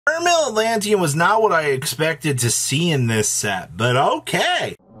Mermail Atlantean was not what I expected to see in this set, but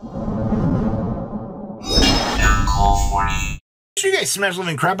okay. Make sure you guys smash the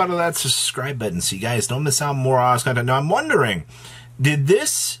living crap out of that subscribe button so you guys don't miss out on more awesome content. Now, I'm wondering, did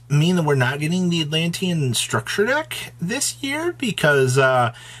this mean that we're not getting the Atlantean structure deck this year? Because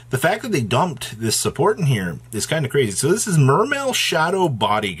the fact that they dumped this support in here is kind of crazy. So this is Mermail Shadow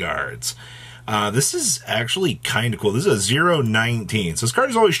Bodyguards. This is actually kind of cool. This is a 0-19. So this card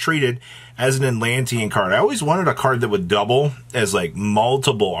is always treated as an Atlantean card. I always wanted a card that would double as like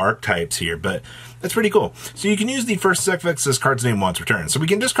multiple archetypes here, but that's pretty cool. So you can use the first effects this card's name once returned. So we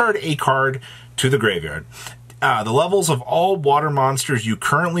can discard a card to the graveyard. The levels of all water monsters you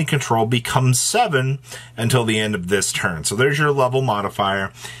currently control become 7 until the end of this turn. So there's your level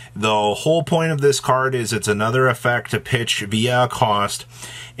modifier. The whole point of this card is it's another effect to pitch via a cost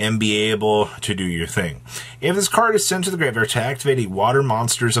and be able to do your thing. If this card is sent to the graveyard to activate a water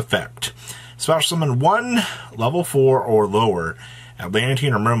monster's effect, special summon 1 level 4 or lower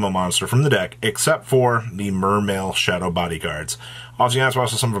Atlantean or Mermail monster from the deck, except for the Mermail Shadow Bodyguards. Also, you can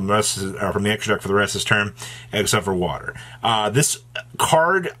special summon from the rest from the extra deck for the rest of this turn, except for water. This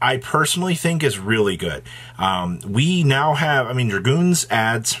card, I personally think, is really good. We now have, I mean, Dragoons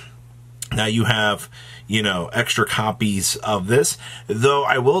adds. Now you have, you know, extra copies of this. Though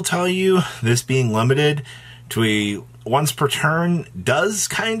I will tell you, this being limited to a once per turn does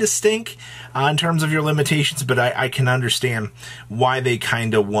kind of stink in terms of your limitations, but I can understand why they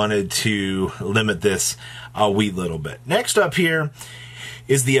kind of wanted to limit this a wee little bit. Next up here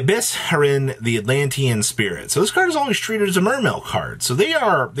is the Abyss Harin, the Atlantean Spirit. So this card is always treated as a Mermail card. So they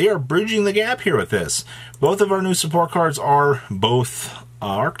are bridging the gap here with this. Both of our new support cards are both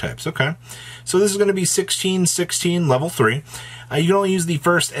archetypes. Okay. So this is going to be 16/16 level 3. You can only use the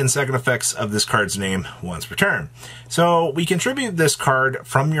first and second effects of this card's name once per turn. So we contribute this card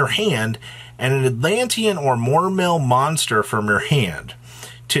from your hand and an Atlantean or Mermail monster from your hand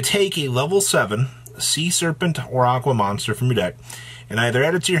to take a level 7 Sea Serpent or Aqua monster from your deck and either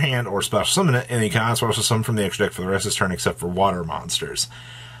add it to your hand or special summon it, and you can special summon from the extra deck for the rest of this turn except for water monsters.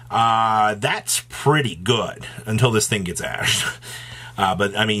 That's pretty good until this thing gets ashed.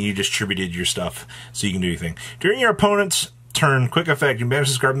 But, I mean, you distributed your stuff so you can do your thing. During your opponent's turn, quick effect, you banish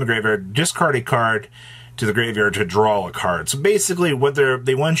this card from the graveyard, discard a card to the graveyard to draw a card. So basically what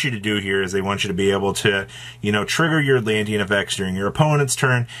they want you to do here is they want you to be able to, you know, trigger your Atlantean effects during your opponent's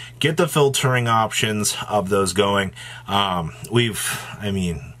turn, get the filtering options of those going. I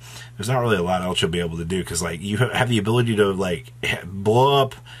mean, there's not really a lot else you'll be able to do because, like, you have the ability to, like, blow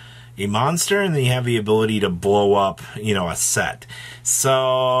up a monster, and then you have the ability to blow up, you know, a set.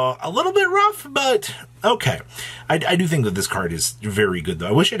 So, a little bit rough, but okay. I do think that this card is very good, though.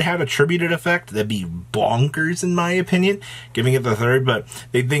 I wish it had a tributed effect. That'd be bonkers, in my opinion, giving it the third, but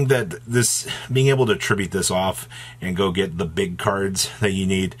they think that this, being able to tribute this off and go get the big cards that you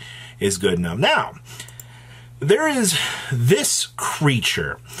need is good enough. Now, there is this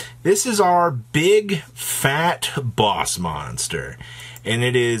creature. This is our big, fat boss monster. And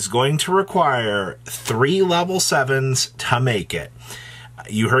it is going to require 3 level 7s to make it.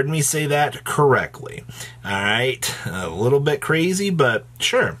 You heard me say that correctly. Alright, a little bit crazy, but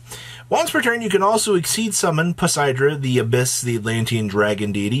sure. Once per turn, you can also exceed summon Poseidra, the Abyss, the Atlantean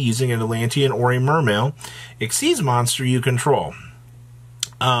dragon deity, using an Atlantean or a Mermail. Exceeds monster you control.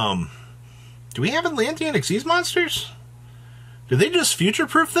 Do we have Atlantean Exceeds monsters? Did they just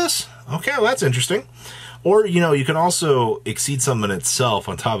future-proof this? Okay, well, that's interesting. Or, you know, you can also exceed summon itself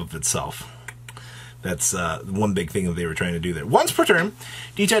on top of itself. That's one big thing that they were trying to do there. Once per turn,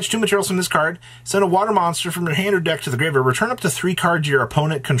 detach 2 materials from this card, send a water monster from your hand or deck to the graveyard, return up to 3 cards your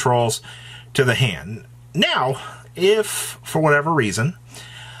opponent controls to the hand. Now, if, for whatever reason,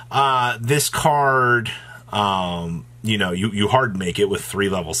 this card, you know, you hard make it with 3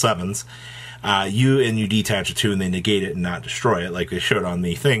 level 7s, you detach a 2 and they negate it and not destroy it like they showed on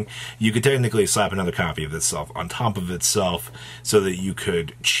the thing, you could technically slap another copy of itself on top of itself so that you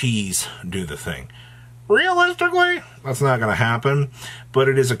could do the thing. Realistically, that's not going to happen, but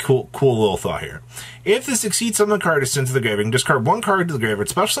it is a cool little thought here. If this exceeds summon card is sent to the graveyard, you can discard 1 card to the graveyard,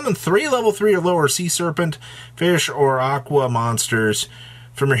 special summon 3 level 3 or lower Sea Serpent, Fish, or Aqua monsters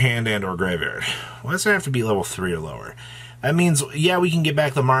from your hand and or graveyard. Why does it have to be level 3 or lower? That means, yeah, we can get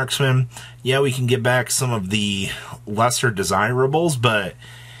back the Marksman. Yeah, we can get back some of the lesser desirables, but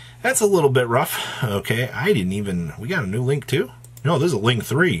that's a little bit rough. Okay, we got a new link too? No, this is a link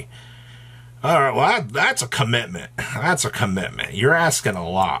 3. Alright, well, that's a commitment. That's a commitment. You're asking a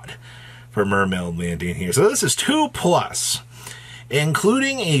lot for Mermail Atlantean here. So this is 2+.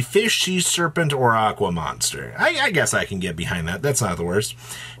 including a fish, sea serpent, or aqua monster. I guess I can get behind that. That's not the worst.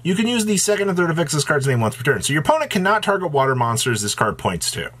 You can use the second and third effects of this card's name once per turn. So your opponent cannot target water monsters this card points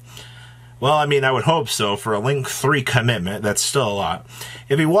to. Well, I mean, I would hope so. For a Link 3 commitment, that's still a lot.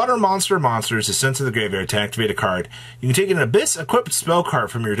 If a water monster or monsters is sent to the graveyard to activate a card, you can take an Abyss equipped spell card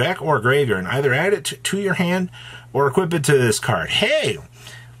from your deck or graveyard and either add it to your hand or equip it to this card. Hey!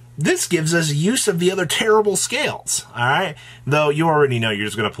 This gives us use of the other terrible scales, alright? Though you already know you're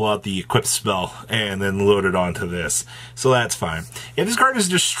just going to pull out the equip spell and then load it onto this. So that's fine. If this card is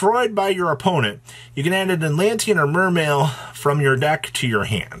destroyed by your opponent, you can add an Atlantean or Mermail from your deck to your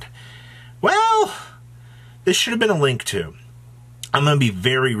hand. Well, this should have been a Link 2. I'm going to be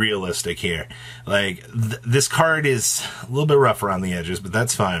very realistic here. Like, this card is a little bit rough around the edges, but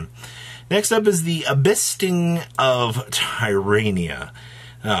that's fine. Next up is the Abyssing of Tyrania.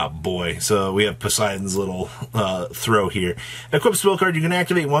 Oh boy, so we have Poseidon's little throw here. Equip spell card, you can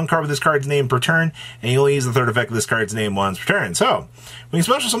activate one card with this card's name per turn, and you'll use the third effect of this card's name once per turn. So, when you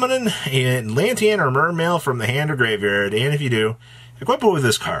special summon an Atlantean or Mermail from the hand or graveyard, and if you do, equip it with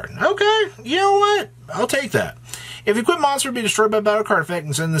this card. Okay, you know what? I'll take that. If the equipped monster be destroyed by battle card effect,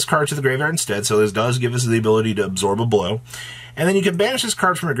 and send this card to the graveyard instead, so this does give us the ability to absorb a blow. And then you can banish this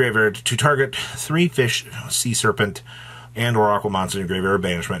card from your graveyard to target 3 fish, sea serpent, and or aqua monster in your graveyard or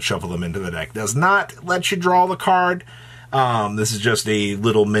banishment, shuffle them into the deck. Does not let you draw the card. This is just a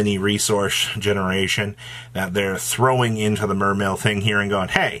little mini resource generation that they're throwing into the Mermail thing here and going,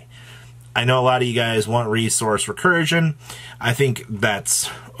 hey, I know a lot of you guys want resource recursion. I think that's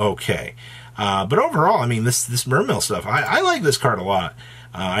okay. But overall, I mean, this Mermail stuff, I like this card a lot.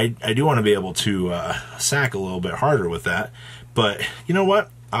 I do want to be able to sack a little bit harder with that. But you know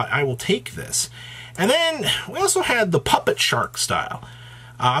what? I will take this. And then we also had the Puppet Shark style.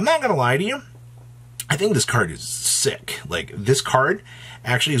 I'm not going to lie to you. I think this card is sick. Like, this card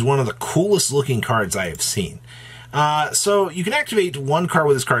actually is one of the coolest looking cards I have seen. So you can activate one card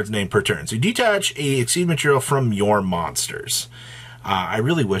with this card's name per turn. So you detach a Exceed material from your monsters. I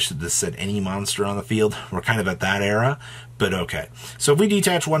really wish that this said any monster on the field. We're kind of at that era, but okay. So if we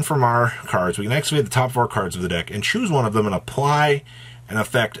detach one from our cards, we can activate the top 4 cards of the deck and choose one of them and apply an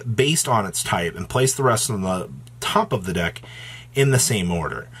effect based on its type and place the rest on the top of the deck in the same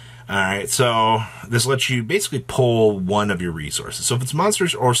order. Alright, so this lets you basically pull one of your resources. So if it's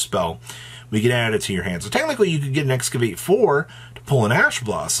monsters or spell, we can add it to your hand. So technically you could get an Excavate 4 to pull an Ash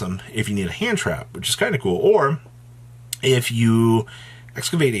Blossom if you need a hand trap, which is kind of cool. Or if you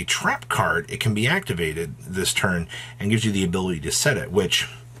excavate a trap card, it can be activated this turn and gives you the ability to set it, which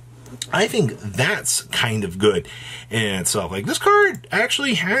I think that's kind of good in itself. Like, this card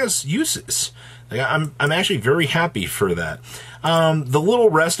actually has uses. Like, I'm actually very happy for that. The little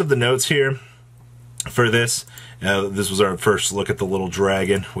rest of the notes here for this, this was our first look at the little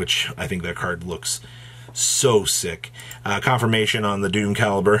dragon, which I think that card looks so sick. Confirmation on the Doom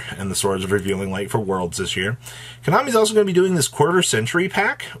Caliber and the Swords of Revealing Light for Worlds this year. Konami's also going to be doing this Quarter Century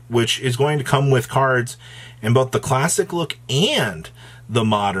pack, which is going to come with cards in both the classic look and the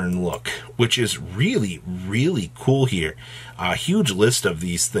modern look, which is really, really cool here. A huge list of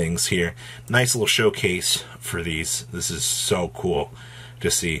these things here. Nice little showcase for these. This is so cool to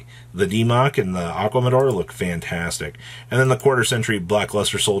see. The Demok and the Aquamador look fantastic. And then the Quarter Century Black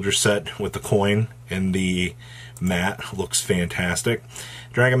Luster Soldier set with the coin and the mat looks fantastic.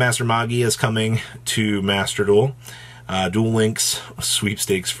 Dragon Master Magi is coming to Master Duel. Duel Links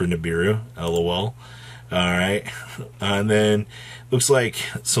sweepstakes for Nibiru. LOL. Alright. And then looks like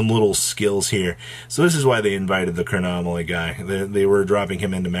some little skills here. So this is why they invited the Chronomaly guy. They were dropping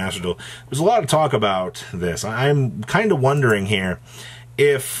him into Master Duel. There's a lot of talk about this. I'm kind of wondering here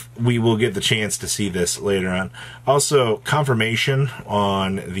if we will get the chance to see this later on. Also, confirmation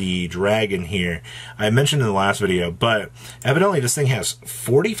on the dragon here. I mentioned in the last video, but evidently this thing has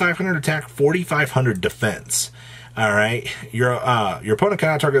 4,500 attack, 4,500 defense. Alright, your opponent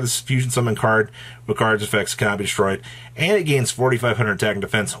cannot target this fusion summon card with cards effects cannot be destroyed, and it gains 4,500 attack and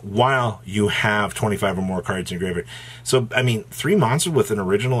defense while you have 25 or more cards in your graveyard. So, I mean, 3 monsters with an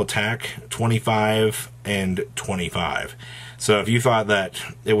original attack, 25 and 25. So if you thought that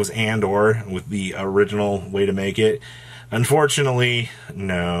it was and or with the original way to make it, unfortunately,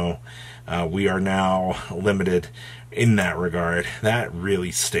 no. We are now limited in that regard. That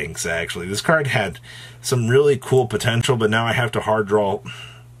really stinks, actually. This card had some really cool potential, but now I have to hard draw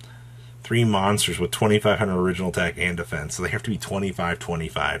 3 monsters with 2,500 original attack and defense. So they have to be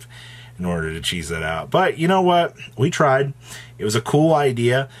 25-25 in order to cheese that out. But you know what? We tried. It was a cool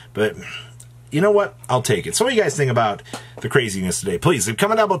idea, but you know what? I'll take it. So what do you guys think about the craziness today? Please,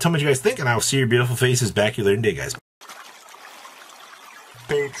 comment down below, tell me what you guys think, and I will see your beautiful faces back here later today, guys.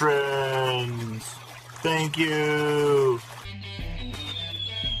 patrons. Thank you.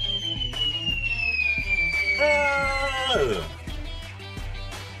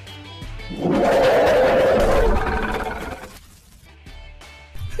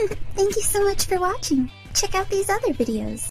 Thank you so much for watching. Check out these other videos.